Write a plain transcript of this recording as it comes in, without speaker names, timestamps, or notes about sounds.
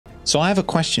So I have a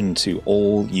question to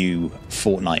all you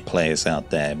Fortnite players out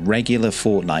there, regular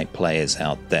Fortnite players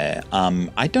out there.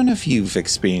 I don't know if you've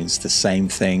experienced the same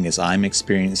thing as I'm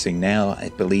experiencing now. I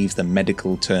believe the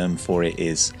medical term for it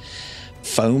is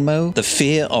FOMO, the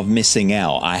fear of missing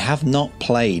out. I have not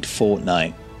played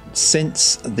Fortnite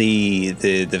since the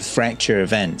fracture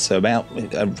event, so about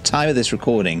time of this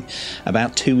recording,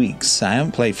 about 2 weeks. I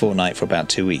haven't played Fortnite for about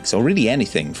 2 weeks, or really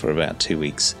anything for about 2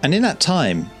 weeks. And in that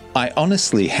time, I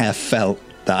honestly have felt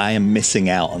that I am missing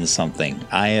out on something.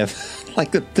 I have,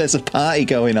 like, there's a party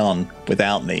going on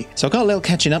without me. So I've got a little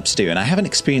catching up to do, and I haven't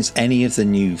experienced any of the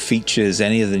new features,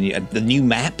 any of the new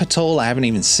map at all. I haven't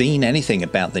even seen anything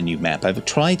about the new map. I've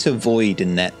tried to avoid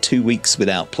in that 2 weeks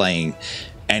without playing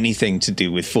anything to do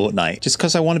with Fortnite, just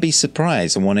because I want to be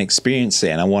surprised. I want to experience it,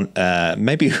 and I want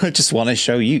maybe I just want to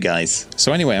show you guys.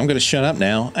 So anyway, I'm going to shut up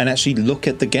now and actually look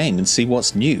at the game and see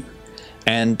what's new.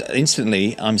 And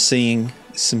instantly I'm seeing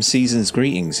some season's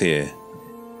greetings here.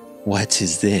 What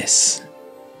is this?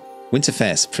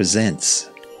 Winterfest presents.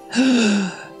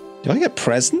 Do I get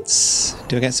presents?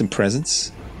 Do I get some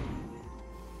presents?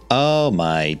 Oh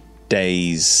my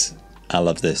days. I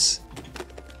love this.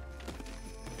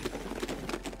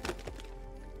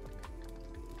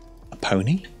 A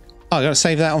pony? Oh, I gotta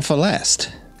save that one for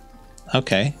last.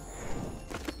 Okay.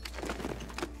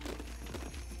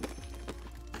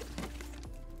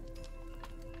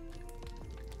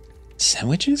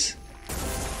 Sandwiches?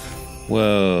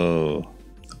 Whoa.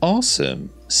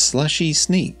 Awesome. Slushy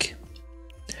sneak.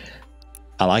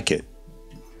 I like it.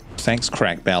 Thanks,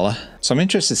 Crack Bella. So I'm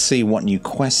interested to see what new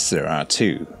quests there are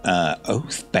too.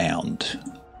 Oathbound.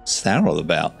 What's that all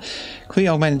about? Quick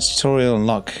augmented tutorial,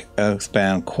 unlock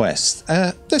Oathbound quest.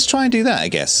 Let's try and do that, I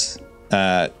guess.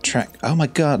 Track. Oh my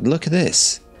god, look at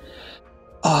this.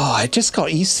 Oh, I just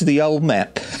got used to the old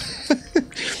map.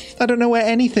 I don't know where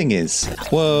anything is.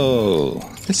 Whoa,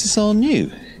 this is all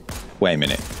new. Wait a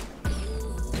minute.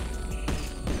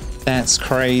 That's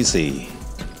crazy.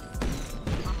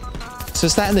 So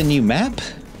is that in the new map?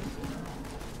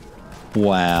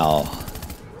 Wow.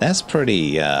 That's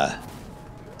pretty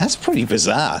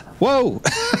bizarre. Whoa!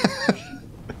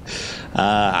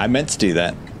 I meant to do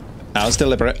that. That was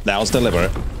deliberate. That was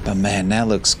deliberate. But man, that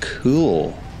looks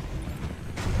cool.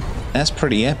 That's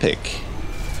pretty epic.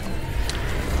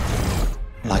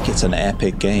 Like it's an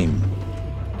epic game.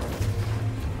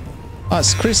 Oh,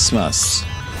 it's Christmas.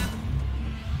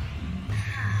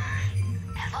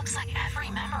 It looks like every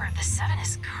member of the Seven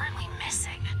is currently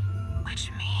missing,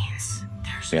 which means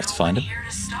there's we have to find him. here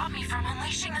to stop me from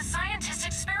unleashing the scientist's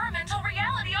experimental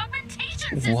reality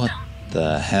augmentation system. What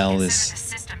the hell is?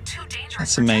 System too dangerous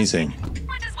That's for amazing. testing,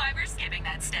 which is why we're skipping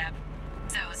that step.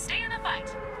 So stay in the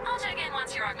fight. I'll check in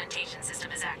once your augmentation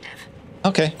system is active.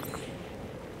 Okay.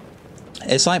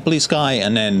 It's like blue sky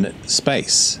and then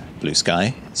space. Blue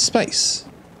sky, space.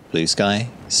 Blue sky,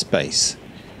 space.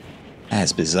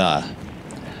 That's bizarre.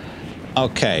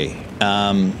 Okay.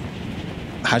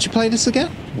 How'd you play this again?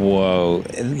 Whoa.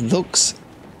 It looks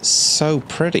so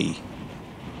pretty.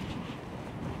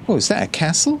 Oh, is that a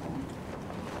castle?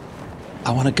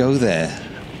 I want to go there.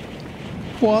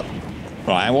 What?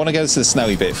 Right, I want to go to the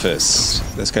snowy bit first.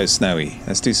 Let's go snowy.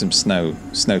 Let's do some snow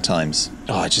times.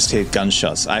 Oh, I just hear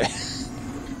gunshots. I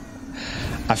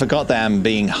forgot that I'm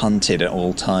being hunted at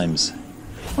all times.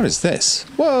 What is this?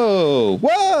 Whoa!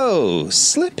 Whoa!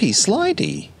 Slippy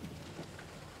slidey.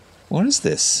 What is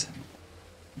this?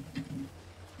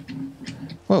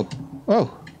 Whoa!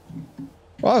 Whoa!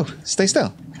 Whoa! Stay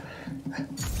still.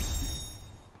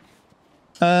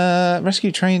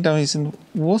 Rescue train dummies in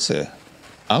water.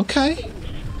 Okay.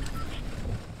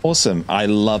 Awesome. I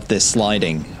love this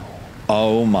sliding.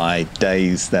 Oh my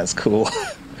days, that's cool.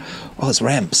 Oh, it's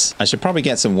ramps. I should probably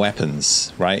get some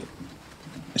weapons, right?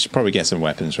 I should probably get some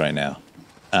weapons right now.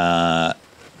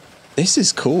 This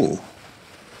is cool.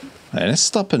 Right, let's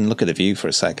stop and look at the view for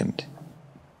a second.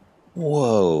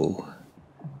 Whoa.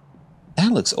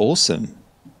 That looks awesome.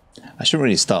 I shouldn't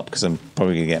really stop because I'm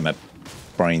probably going to get my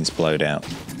brains blowed out.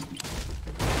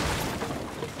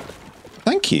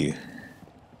 Thank you.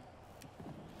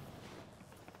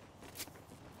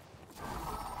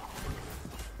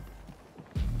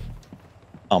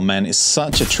 Oh man, it's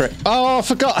such a trick. Oh, I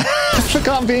forgot. I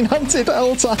forgot I'm being hunted at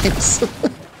all times.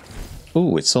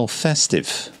 Ooh, it's all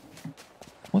festive.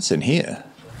 What's in here?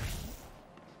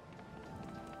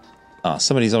 Ah,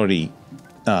 somebody's already...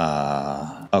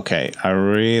 okay, I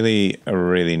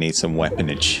really need some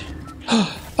weaponage.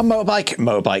 A motorbike!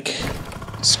 Motorbike.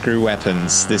 Screw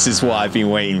weapons. This is what I've been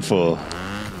waiting for.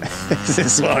 This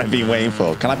is what I've been waiting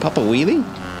for. Can I pop a wheelie?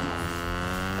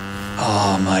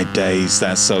 Oh my days,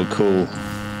 that's so cool.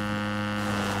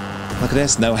 Look at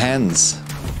this, no hands.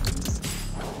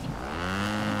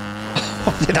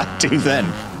 What did I do then?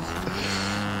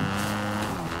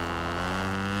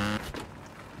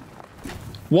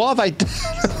 What have I done?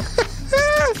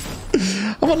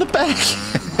 I'm on the back.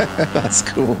 That's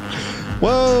cool.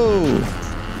 Whoa!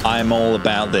 I'm all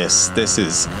about this. This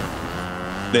is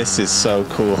so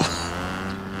cool.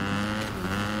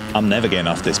 I'm never getting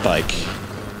off this bike.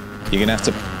 You're gonna have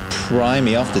to pry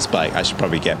me off this bike. I should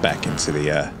probably get back into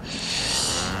the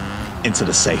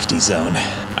safety zone.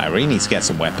 I really need to get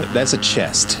some weapon. There's a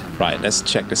chest. Right, let's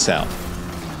check this out.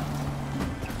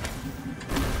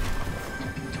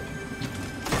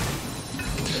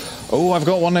 Oh, I've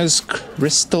got one of those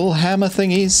crystal hammer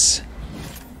thingies.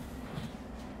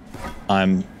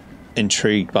 I'm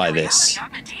intrigued by this. The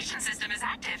augmentation system is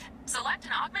active. Select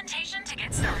an augmentation to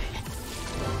get started.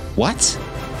 What?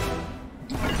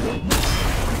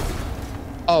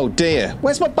 Oh dear,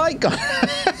 where's my bike gone?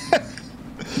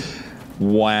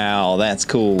 Wow, that's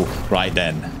cool. Right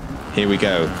then, here we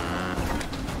go.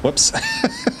 Whoops.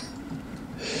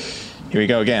 Here we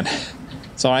go again.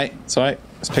 It's alright, it's alright.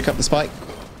 Let's pick up this bike.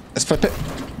 Let's flip it.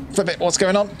 Flip it, what's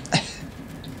going on?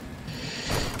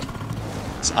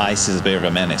 This ice is a bit of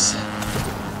a menace.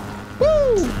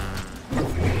 Woo!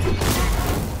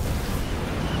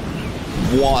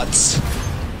 What?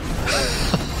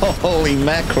 Holy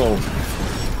mackerel.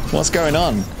 What's going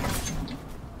on?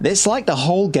 It's like the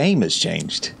whole game has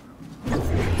changed.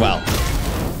 Well,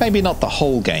 maybe not the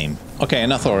whole game. Okay,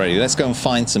 enough already. Let's go and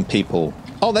find some people.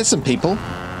 Oh, there's some people.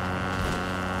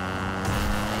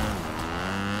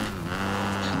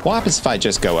 What happens if I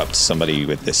just go up to somebody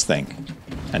with this thing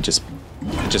and just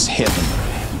hit them?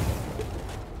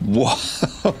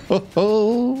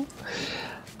 Whoa!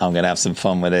 I'm gonna have some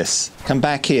fun with this. Come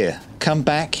back here. Come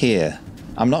back here.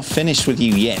 I'm not finished with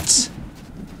you yet.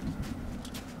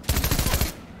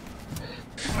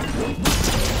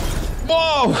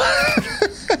 Whoa!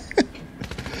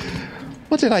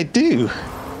 What did I do?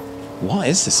 What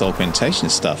is this augmentation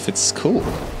stuff? It's cool.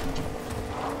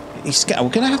 We're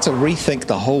gonna have to rethink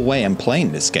the whole way I'm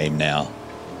playing this game now.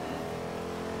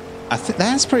 I think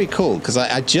that's pretty cool because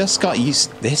I just got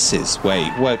used. This is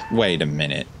wait a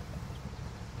minute.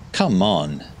 Come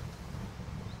on.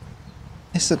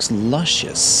 This looks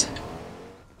luscious.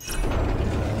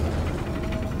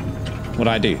 What'd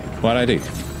I do? What'd I do?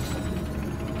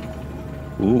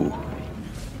 Ooh.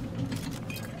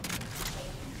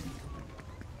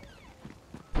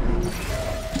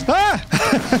 Ah!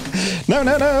 No,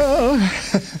 no, no!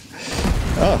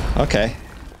 Oh, okay.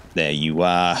 There you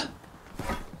are.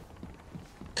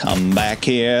 Come back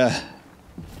here.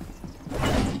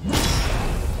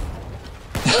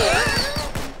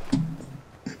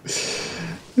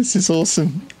 This is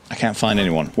awesome. I can't find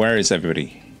anyone. Where is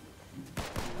everybody?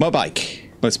 Mobike.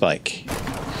 What's bike?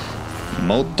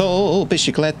 Moto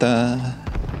bicicleta.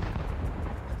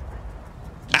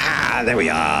 Ah, there we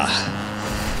are.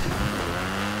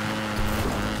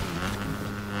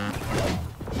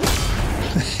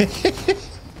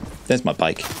 There's my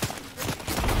bike.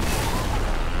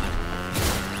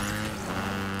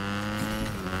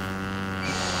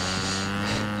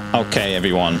 Okay,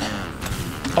 everyone.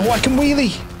 Oh, I can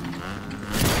wheelie!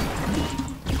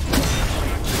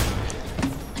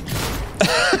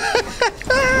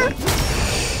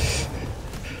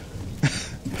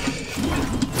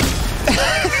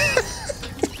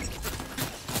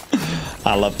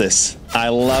 I love this. I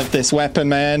love this weapon,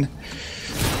 man.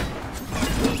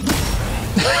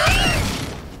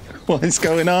 What is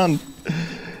going on?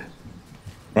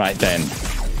 Right then.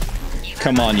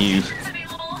 Come on, you.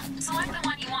 Select the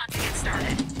one you want to get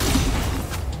started.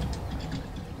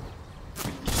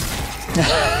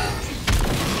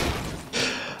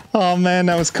 Oh man,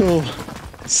 that was cool.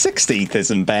 16th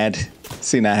isn't bad.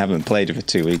 Seeing I haven't played it for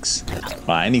 2 weeks.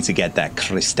 Right, I need to get that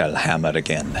crystal hammer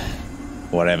again.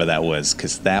 Whatever that was,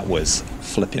 because that was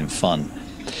flipping fun.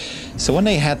 So when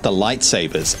they had the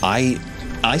lightsabers, I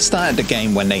started the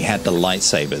game when they had the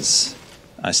lightsabers.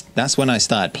 That's when I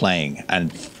started playing,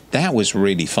 and that was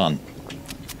really fun.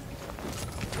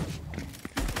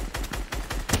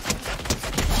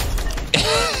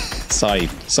 Sorry,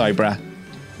 bruh.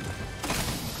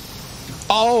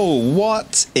 Oh,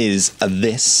 what is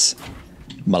this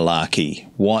malarkey?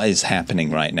 What is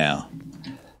happening right now?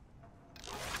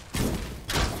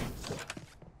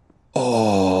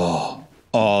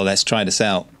 Oh, let's try this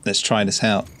out. Let's try this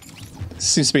out.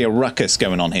 Seems to be a ruckus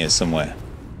going on here somewhere.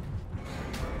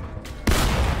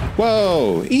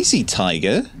 Whoa, easy,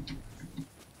 tiger.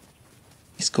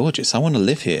 It's gorgeous. I want to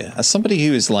live here. As somebody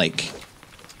who is like,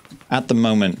 at the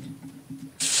moment,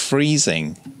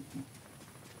 freezing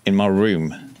in my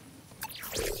room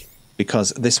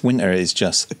because this winter is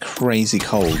just crazy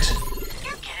cold. You're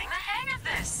getting the hang of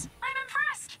this. I'm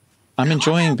impressed. I'm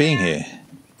enjoying being here.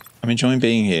 I'm enjoying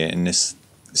being here in this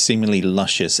seemingly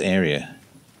luscious area.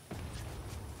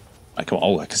 I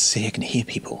can see, I can hear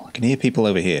people. I can hear people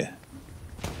over here.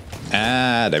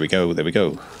 Ah, there we go, there we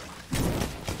go.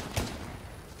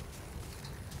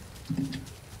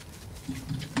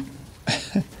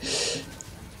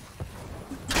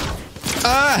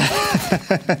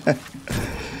 Ah!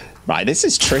 Right, this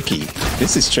is tricky.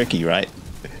 This is tricky, right?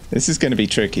 This is going to be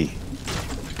tricky.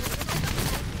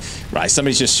 Right,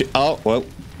 somebody's just... Oh, whoa.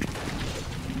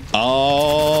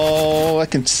 Oh, I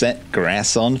can set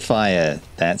grass on fire.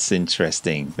 That's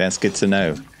interesting. That's good to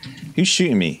know. Who's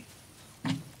shooting me?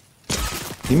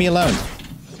 Leave me alone.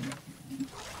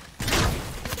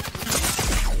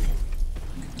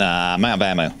 I'm out of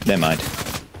ammo. Never mind.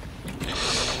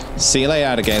 See you later,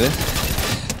 alligator.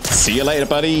 See you later,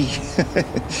 buddy.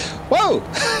 Whoa!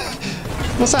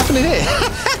 What's happening here?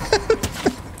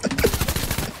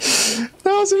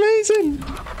 That was amazing.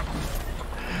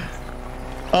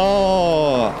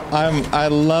 Oh, I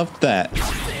love that.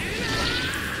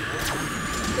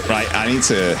 Right, I need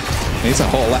to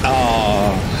hold that.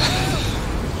 Oh.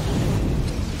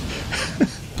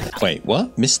 Wait,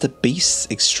 what? Mr. Beast's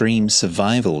Extreme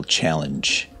Survival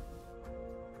Challenge.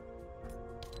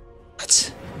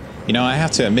 What? You know, I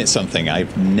have to admit something.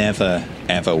 I've never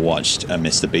ever watched a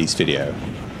Mr. Beast video.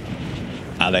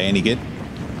 Are they any good?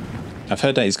 I've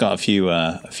heard that he's got a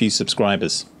few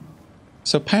subscribers.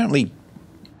 So apparently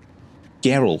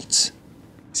Geralt.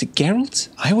 Is it Geralt?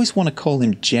 I always want to call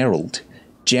him Gerald.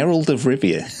 Gerald of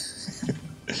Rivia.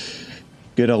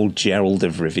 Good old Gerald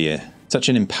of Rivia. Such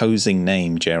an imposing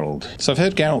name, Gerald. So I've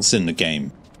heard Geralt's in the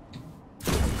game.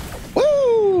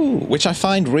 Woo! Which I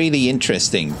find really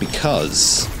interesting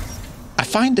because I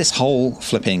find this whole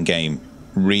flipping game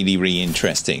really, really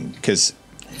interesting. Because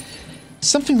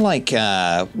something like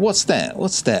what's that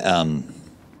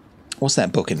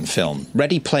book in film?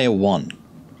 Ready Player One.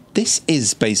 This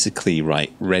is basically,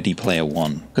 right, Ready Player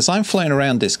One. Because I'm floating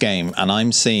around this game and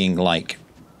I'm seeing, like,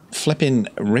 flipping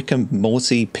Rick and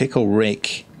Morty, Pickle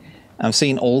Rick. I'm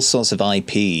seeing all sorts of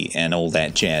IP and all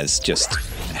that jazz just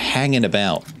hanging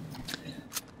about.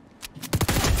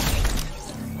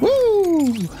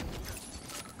 Woo!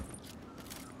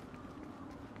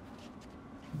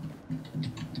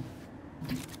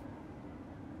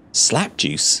 Slap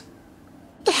juice?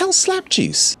 What the hell's slap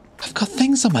juice? I've got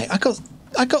things on my...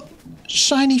 I got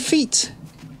shiny feet.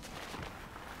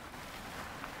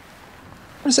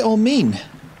 What does it all mean?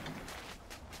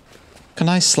 Can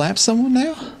I slap someone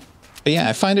now? But yeah,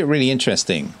 I find it really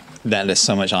interesting that there's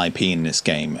so much IP in this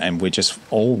game, and we're just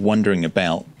all wondering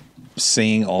about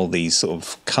seeing all these sort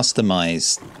of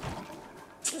customized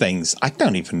things. I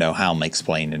don't even know how I'm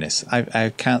explaining this.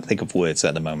 I can't think of words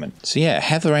at the moment. So yeah,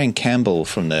 Heather Ann Campbell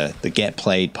from the Get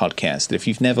Played podcast. If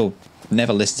you've never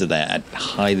listened to that, I'd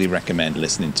highly recommend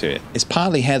listening to it. It's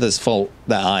partly Heather's fault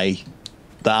that I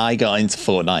got into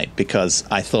Fortnite, because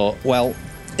I thought, well,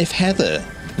 if Heather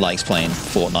likes playing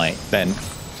Fortnite, then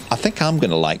I think I'm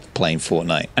going to like playing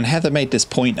Fortnite. And Heather made this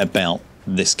point about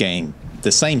this game,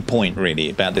 the same point really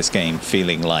about this game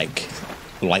feeling like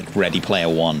Ready Player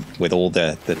One, with all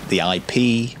the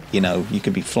IP. You know, you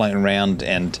could be floating around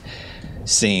and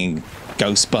seeing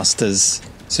Ghostbusters.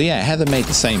 So yeah, Heather made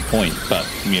the same point, but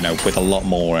you know, with a lot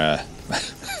more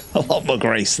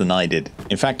grace than I did.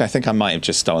 In fact, I think I might have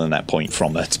just stolen that point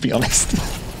from her, to be honest.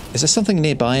 Is there something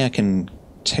nearby I can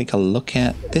take a look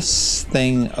at? This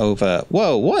thing over...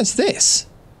 Whoa, what is this?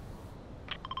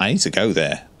 I need to go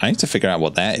there. I need to figure out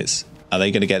what that is. Are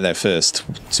they going to get there first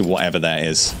to whatever that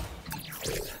is?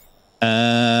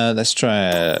 Let's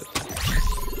try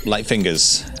light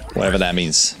fingers, whatever that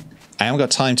means. I haven't got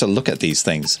time to look at these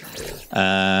things.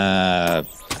 Let's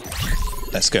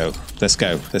go. Let's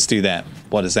go. Let's do that.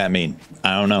 What does that mean?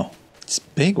 I don't know. It's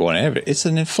big, whatever. It's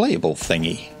an inflatable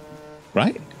thingy,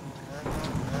 right?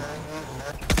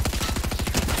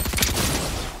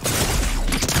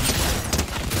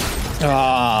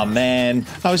 Oh man,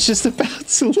 I was just about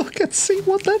to look and see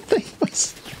what that thing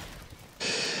was.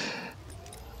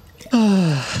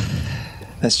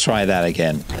 Let's try that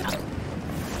again.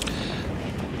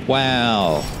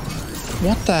 Wow.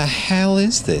 What the hell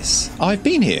is this? Oh, I've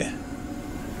been here.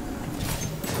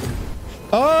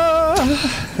 Oh!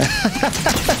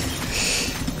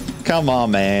 Come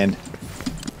on, man.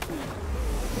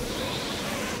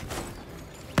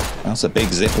 That's a big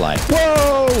zip line.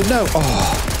 Whoa! No!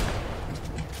 Oh!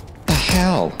 What the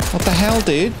hell? What the hell,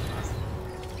 dude?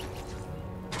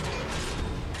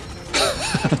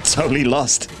 I'm totally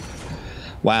lost.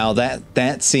 Wow,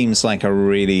 that seems like a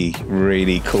really,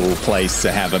 really cool place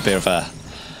to have a bit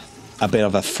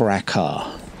of a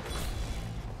fracas.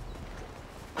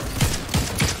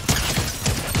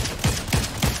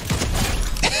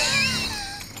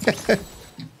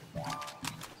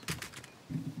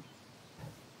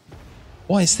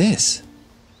 What is this?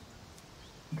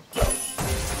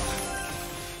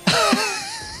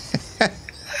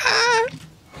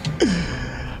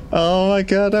 Oh my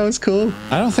god, that was cool.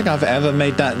 I don't think I've ever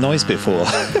made that noise before.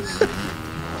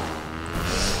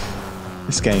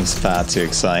 This game's far too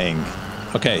exciting.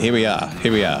 Okay, here we are.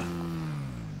 Here we are.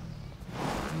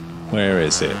 Where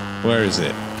is it? Where is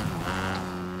it?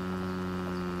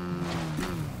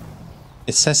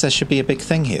 It says there should be a big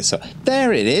thing here, so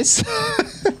there it is.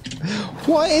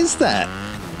 What is that?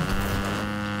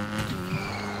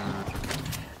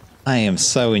 I am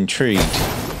so intrigued.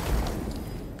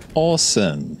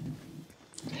 Awesome.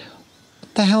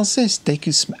 What the hell's this?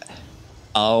 Deku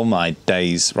Oh my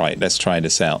days. Right, let's try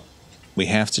this out. We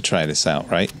have to try this out,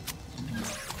 right?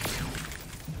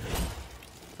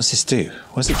 What's this do?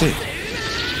 What does it do?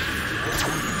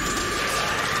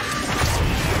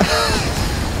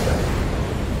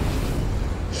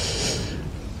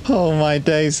 Oh my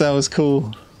days, that was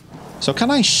cool. So can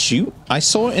I shoot? I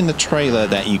saw in the trailer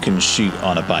that you can shoot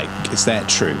on a bike. Is that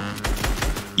true?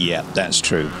 Yeah, that's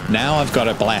true. Now I've got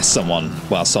to blast someone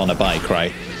whilst on a bike,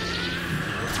 right?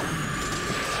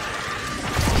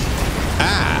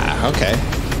 Ah, okay.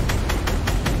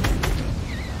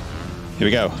 Here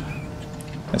we go.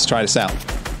 Let's try this out.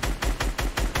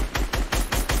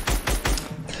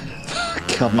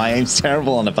 God, my aim's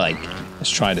terrible on a bike. Let's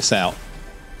try this out.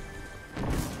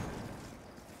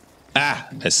 Ah,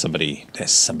 there's somebody.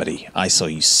 There's somebody. I saw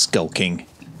you skulking.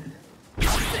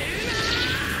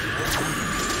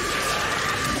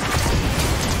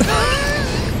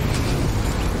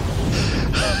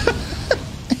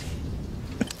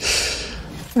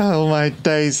 Oh my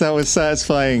days, that was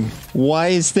satisfying. Why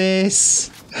is this?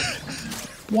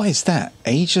 What is that?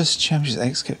 Aegis Champions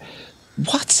X.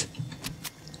 What?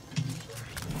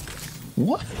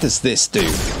 What does this do?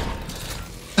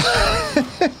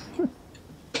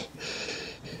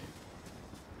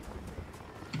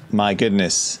 My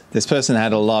goodness. This person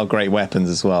had a lot of great weapons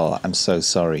as well. I'm so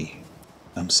sorry.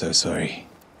 I'm so sorry.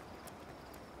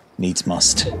 Needs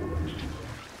must.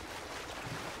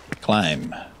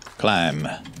 Climb. Climb.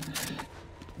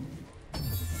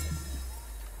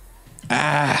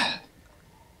 Ah!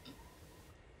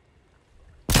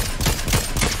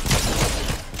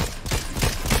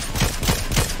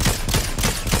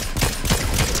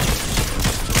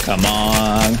 Come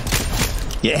on.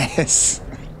 Yes!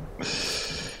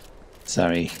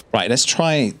 Sorry. Right, let's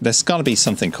try... There's got to be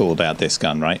something cool about this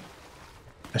gun, right?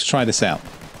 Let's try this out.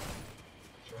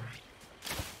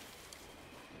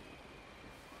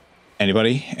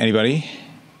 Anybody? Anybody?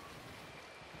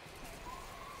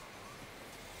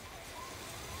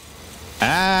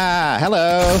 Ah,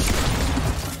 hello.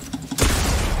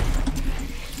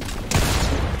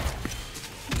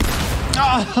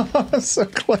 Oh, so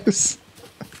close.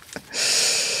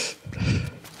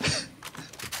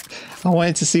 I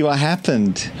wanted to see what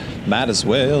happened. Might as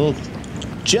well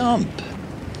jump.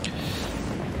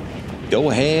 Go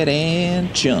ahead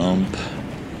and jump.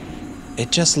 It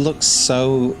just looks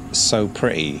so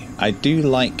pretty. I do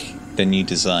like the new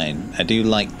design. I do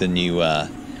like the new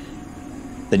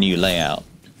layout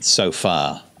so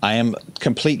far. I am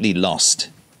completely lost,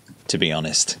 to be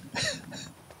honest.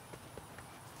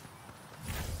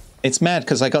 It's mad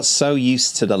because I got so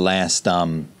used to the last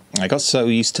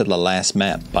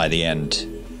map by the end.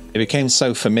 It became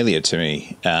so familiar to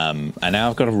me, and now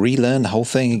I've got to relearn the whole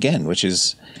thing again, which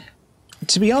is,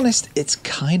 to be honest, it's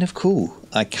kind of cool.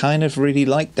 I kind of really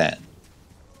like that.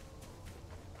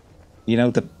 You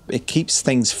know, it keeps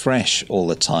things fresh all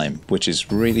the time, which is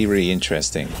really, really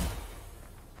interesting.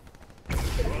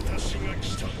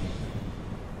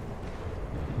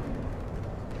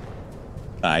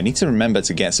 I need to remember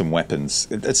to get some weapons.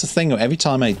 It's a thing, every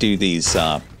time I do these,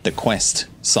 the quest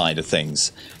side of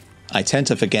things, I tend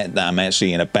to forget that I'm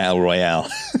actually in a battle royale.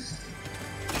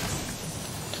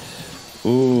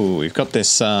 Ooh, we've got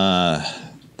this,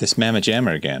 this Mamma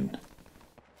Jamma again.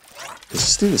 Does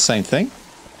this do the same thing?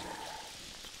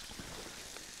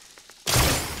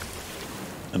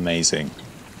 Amazing.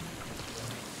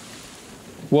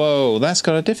 Whoa, that's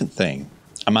got a different thing.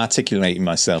 I'm articulating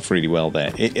myself really well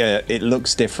there. It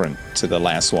looks different to the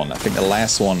last one. I think the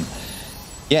last one,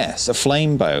 yeah, it's a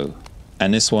flame bow.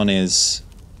 And this one is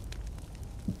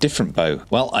different bow.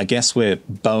 Well, I guess we're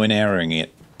bow and arrowing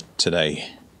it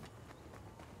today.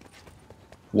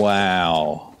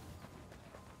 Wow.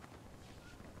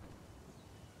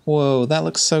 Whoa, that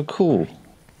looks so cool.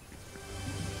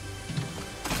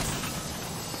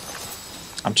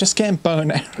 I'm just getting bow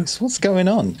and arrows. What's going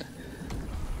on?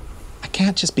 I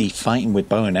can't just be fighting with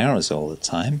bow and arrows all the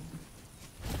time.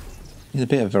 Need a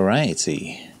bit of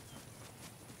variety.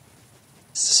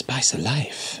 It's the spice of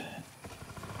life.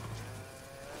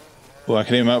 Oh, I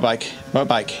can do a motorbike.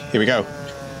 Motorbike. Here we go.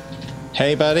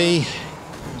 Hey, buddy.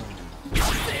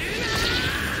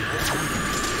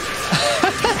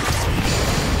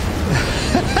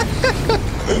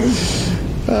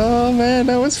 Oh, man,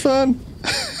 that was fun.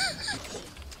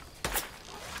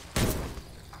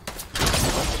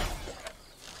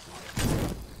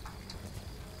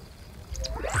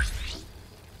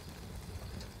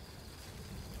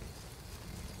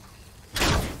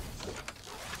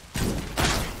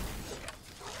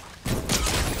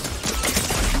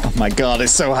 Oh my god,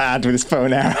 it's so hard with this bow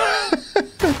and arrow.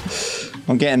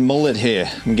 I'm getting mullered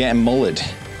here. I'm getting mullered.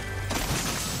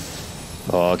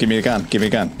 Oh, give me a gun. Give me a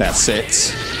gun. That's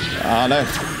it. Oh no.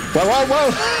 Whoa, whoa,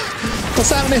 whoa! What's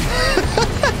happening?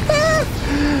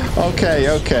 Okay,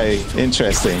 okay.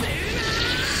 Interesting.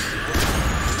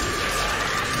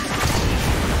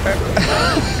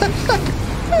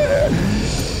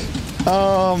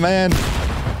 Oh man.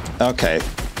 Okay.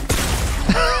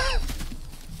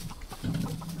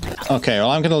 Okay, well,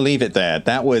 I'm going to leave it there.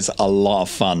 That was a lot of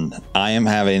fun. I am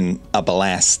having a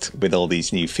blast with all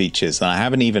these new features, and I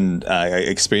haven't even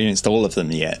experienced all of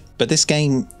them yet. But this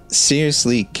game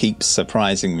seriously keeps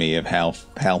surprising me of how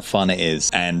fun it is,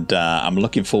 and I'm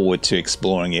looking forward to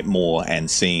exploring it more and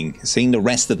seeing the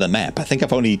rest of the map. I think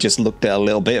I've only just looked at a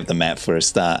little bit of the map for a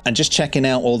start, and just checking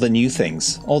out all the new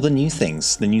things,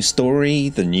 the new story,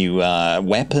 the new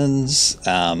weapons.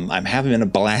 I'm having a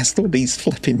blast with these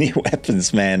flipping new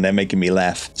weapons, man. They're making me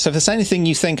laugh. So if there's anything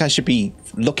you think I should be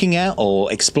looking at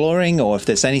or exploring, or if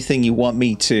there's anything you want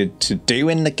me to do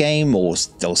in the game or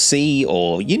see,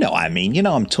 or you know what I mean, you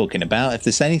know what I'm talking about. If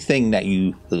there's anything that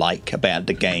you like about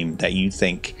the game that you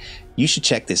think you should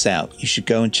check this out, you should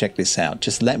go and check this out,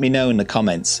 just let me know in the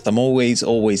comments. I'm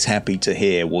always happy to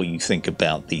hear what you think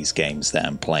about these games that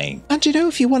I'm playing. And you know,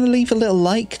 if you want to leave a little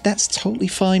like, that's totally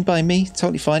fine by me,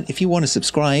 totally fine. If you want to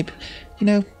subscribe, you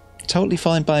know, totally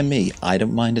fine by me. I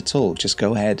don't mind at all. Just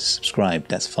go ahead, subscribe,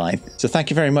 that's fine. So thank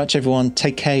you very much, everyone.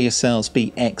 Take care of yourselves,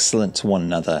 be excellent to one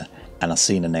another, and I'll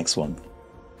see you in the next one.